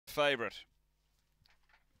favourite.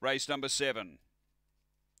 Race number 7.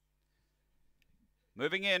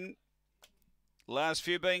 Moving in. Last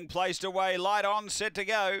few being placed away. Light on, set to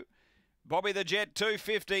go. Bobby the Jet,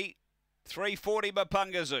 250. 340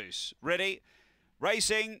 Mapunga Zeus. Ready.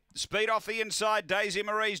 Racing, speed off the inside. Daisy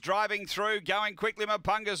Marie's driving through, going quickly.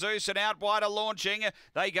 Mapunga Zeus and out wide are launching.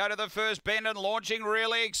 They go to the first bend and launching,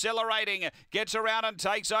 really accelerating. Gets around and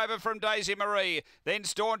takes over from Daisy Marie. Then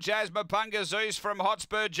Staunch Jazz, Mapunga Zeus from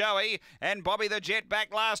Hotspur Joey, and Bobby the Jet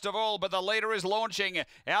back last of all. But the leader is launching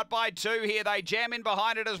out by 2 here. They jam in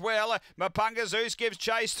behind it as well. Mapunga Zeus gives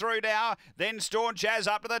chase through now. Then Staunch Jazz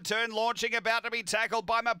up to the turn, launching, about to be tackled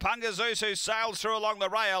by Mapunga Zeus, who sails through along the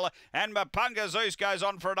rail. And Mapunga Zeus goes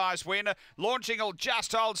on for a nice win. Launching will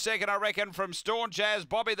just hold second, I reckon, from Staunch Jazz,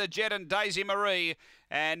 Bobby the Jet and Daisy Marie.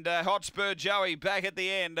 And Hotspur Joey back at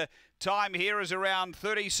the end. Time here is around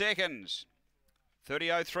 30 seconds.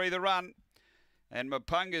 30.03 the run. And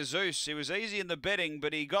Mapunga Zeus, he was easy in the betting,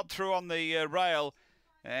 but he got through on the rail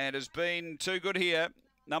and has been too good here.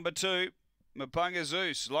 Number 2, Mapunga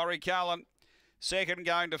Zeus. Laurie Carlin, second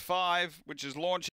going to 5, which is launching.